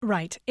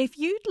Right, if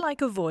you'd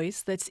like a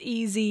voice that's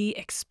easy,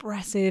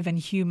 expressive and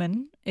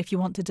human, if you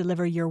want to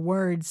deliver your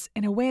words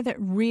in a way that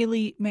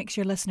really makes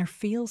your listener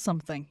feel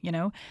something,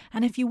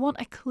 and if you want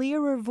a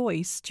clearer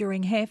voice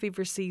during hay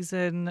fever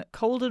season,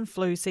 cold and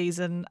flu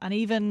season, and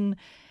even,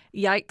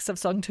 yikes, I've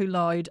sung too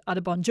loud at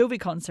a Bon Jovi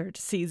concert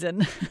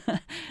season,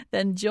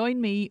 then join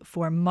me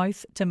for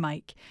Mouth to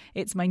Mic.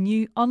 It's my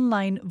new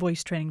online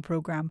voice training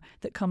programme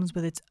that comes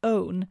with its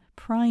own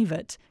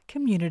private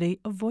community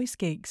of voice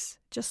geeks,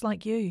 just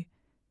like you.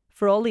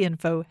 For all the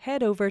info,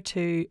 head over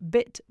to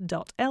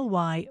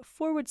bit.ly/mouth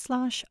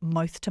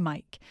to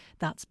mic.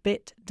 That's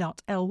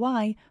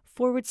bit.ly/mouth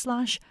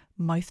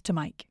to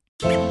mic.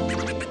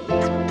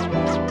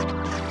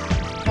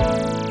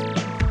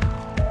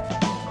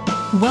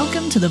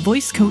 Welcome to the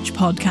Voice Coach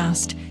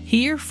Podcast,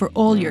 here for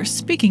all your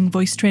speaking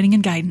voice training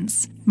and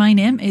guidance. My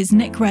name is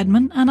Nick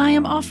Redman, and I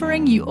am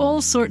offering you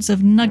all sorts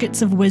of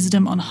nuggets of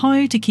wisdom on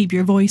how to keep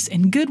your voice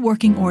in good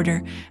working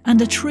order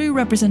and a true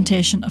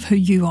representation of who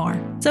you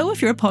are. So if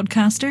you're a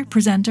podcaster,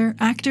 presenter,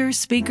 actor,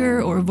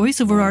 speaker, or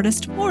voiceover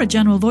artist, or a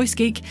general voice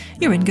geek,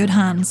 you're in good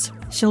hands.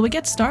 Shall we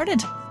get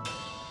started?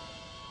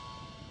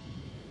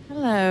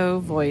 Hello,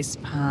 voice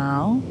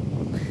pal.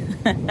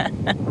 I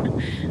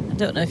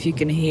don't know if you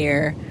can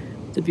hear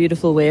the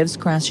beautiful waves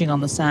crashing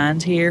on the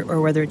sand here,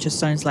 or whether it just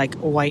sounds like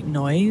white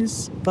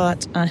noise,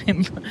 but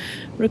I'm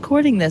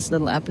recording this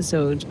little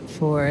episode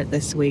for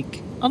this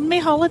week on my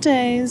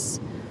holidays.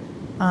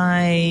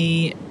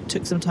 I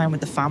took some time with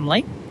the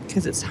family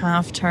because it's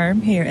half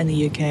term here in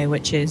the UK,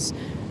 which is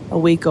a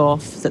week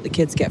off that the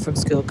kids get from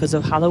school because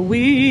of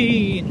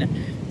Halloween.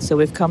 So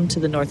we've come to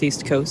the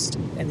northeast coast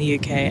in the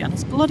UK, and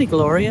it's bloody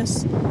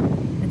glorious.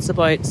 It's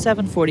about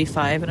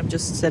 7:45 and I'm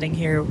just sitting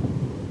here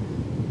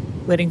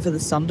waiting for the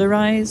sun to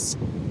rise.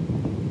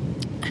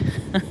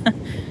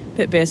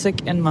 Bit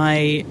basic in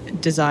my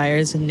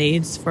desires and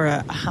needs for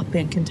a happy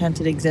and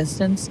contented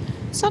existence.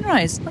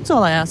 Sunrise, that's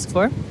all I ask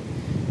for.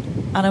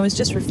 And I was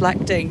just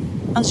reflecting,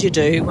 as you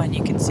do when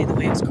you can see the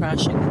waves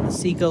crashing and the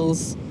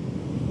seagulls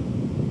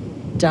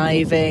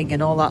diving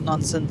and all that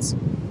nonsense,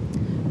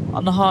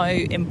 on how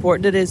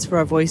important it is for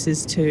our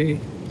voices to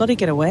bloody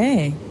get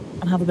away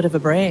and have a bit of a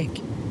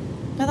break.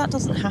 Now, that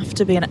doesn't have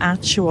to be an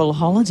actual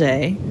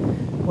holiday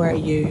where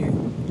you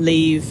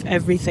leave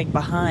everything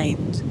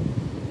behind.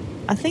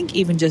 I think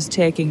even just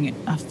taking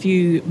a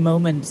few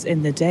moments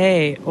in the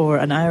day or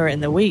an hour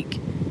in the week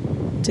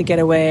to get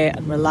away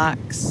and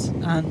relax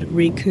and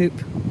recoup,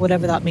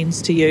 whatever that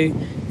means to you,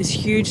 is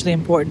hugely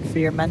important for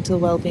your mental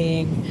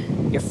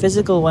well-being, your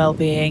physical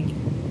well-being,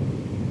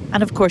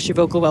 and of course your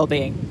vocal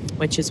well-being,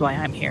 which is why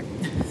I'm here.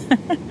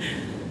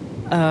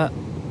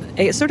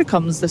 It sort of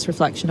comes, this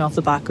reflection, off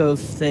the back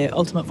of the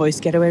Ultimate Voice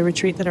Getaway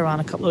retreat that I ran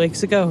a couple of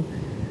weeks ago.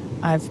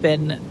 I've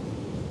been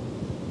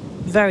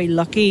very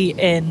lucky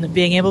in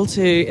being able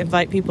to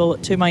invite people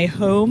to my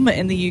home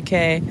in the UK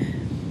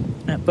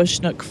at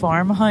Bushnook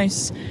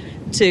Farmhouse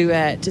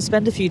to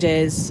spend a few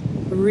days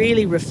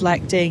really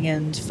reflecting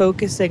and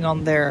focusing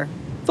on their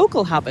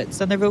vocal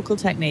habits and their vocal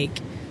technique.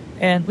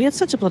 And we had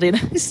such a bloody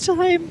nice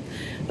time.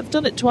 I've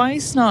done it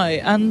twice now,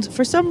 and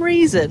for some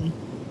reason,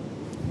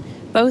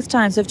 both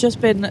times I've just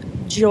been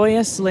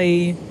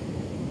joyously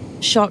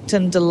shocked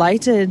and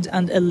delighted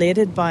and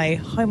elated by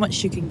how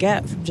much you can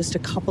get from just a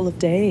couple of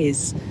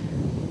days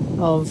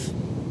of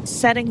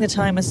setting the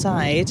time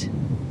aside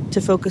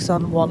to focus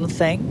on one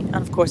thing. And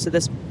of course, at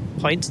this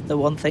point, the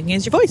one thing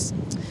is your voice.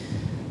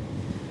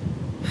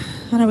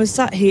 And I was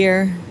sat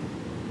here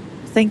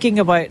thinking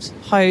about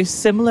how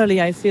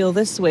similarly I feel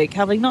this week,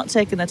 having not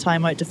taken the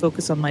time out to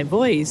focus on my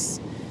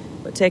voice,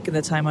 but taking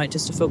the time out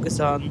just to focus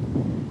on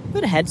a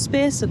bit of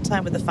headspace and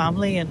time with the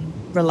family and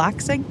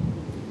relaxing,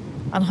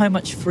 and how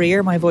much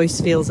freer my voice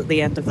feels at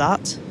the end of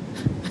that.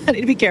 I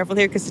need to be careful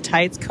here because the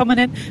tide's coming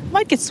in. I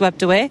might get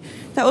swept away.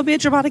 That would be a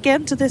dramatic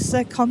end to this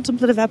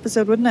contemplative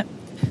episode, wouldn't it?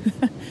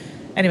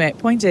 Anyway,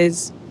 point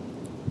is,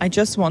 I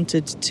just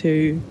wanted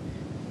to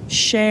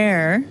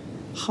share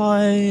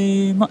how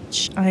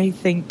much I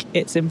think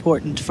it's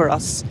important for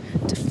us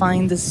to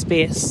find the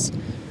space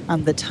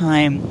and the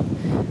time.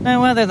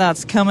 Now, whether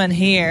that's coming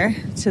here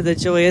to the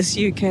joyous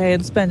UK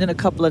and spending a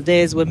couple of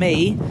days with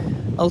me,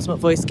 Ultimate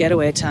Voice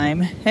Getaway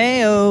time,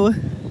 hey-oh,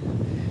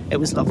 it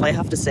was lovely, I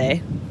have to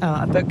say.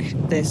 I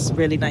booked this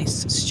really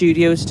nice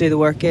studio to do the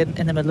work in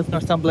the middle of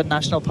Northumberland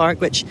National Park,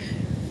 which,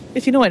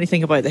 if you know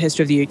anything about the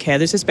history of the UK,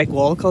 there's this big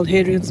wall called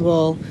Hadrian's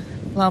Wall,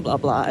 blah, blah,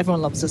 blah.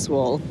 Everyone loves this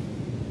wall.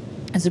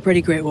 It's a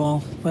pretty great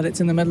wall, but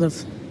it's in the middle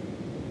of...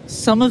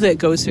 Some of it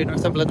goes through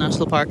Northumberland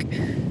National Park,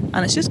 and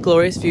it's just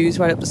glorious views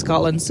right up to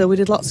Scotland. So we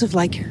did lots of,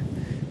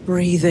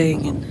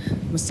 breathing and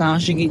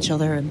massaging each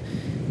other and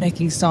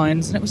making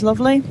sounds, and it was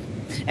lovely.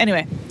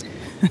 Anyway,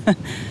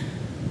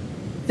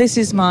 this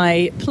is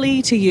my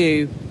plea to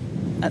you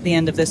at the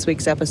end of this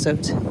week's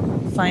episode.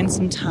 Find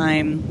some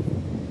time,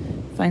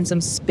 find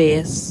some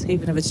space,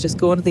 even if it's just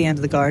going to the end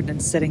of the garden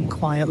and sitting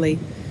quietly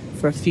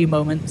for a few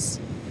moments.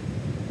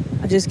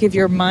 And just give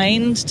your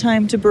mind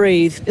time to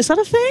breathe. Is that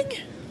a thing?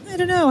 I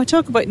don't know. I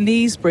talk about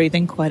knees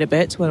breathing quite a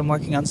bit when I'm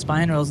working on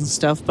spine rolls and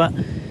stuff, but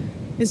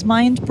Is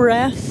mind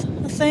breath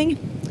a thing?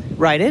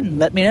 Write in,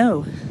 let me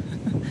know.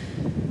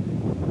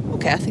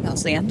 Okay, I think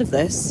that's the end of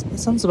this. The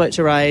sun's about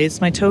to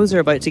rise, my toes are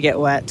about to get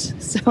wet,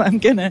 so I'm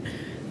gonna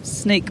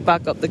sneak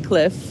back up the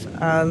cliff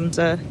and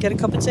get a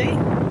cup of tea.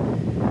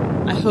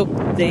 I hope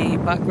the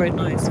background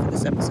noise for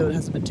this episode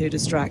hasn't been too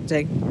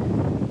distracting.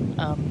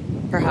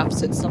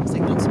 Perhaps it's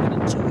something that's been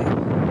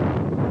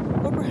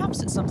enjoyable, or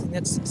perhaps it's something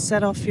that's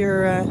set off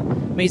your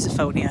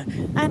misophonia.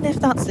 And if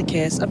that's the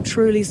case, I'm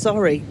truly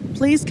sorry.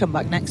 Please come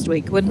back next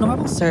week when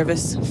normal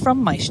service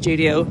from my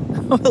studio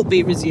will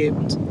be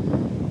resumed.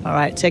 All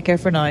right, take care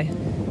for now.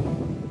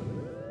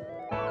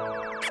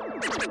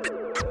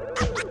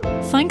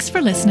 Thanks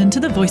for listening to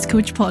the Voice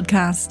Coach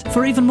podcast.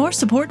 For even more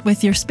support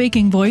with your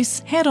speaking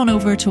voice, head on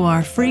over to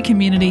our free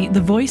community,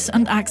 the Voice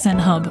and Accent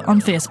Hub on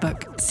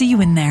Facebook. See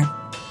you in there.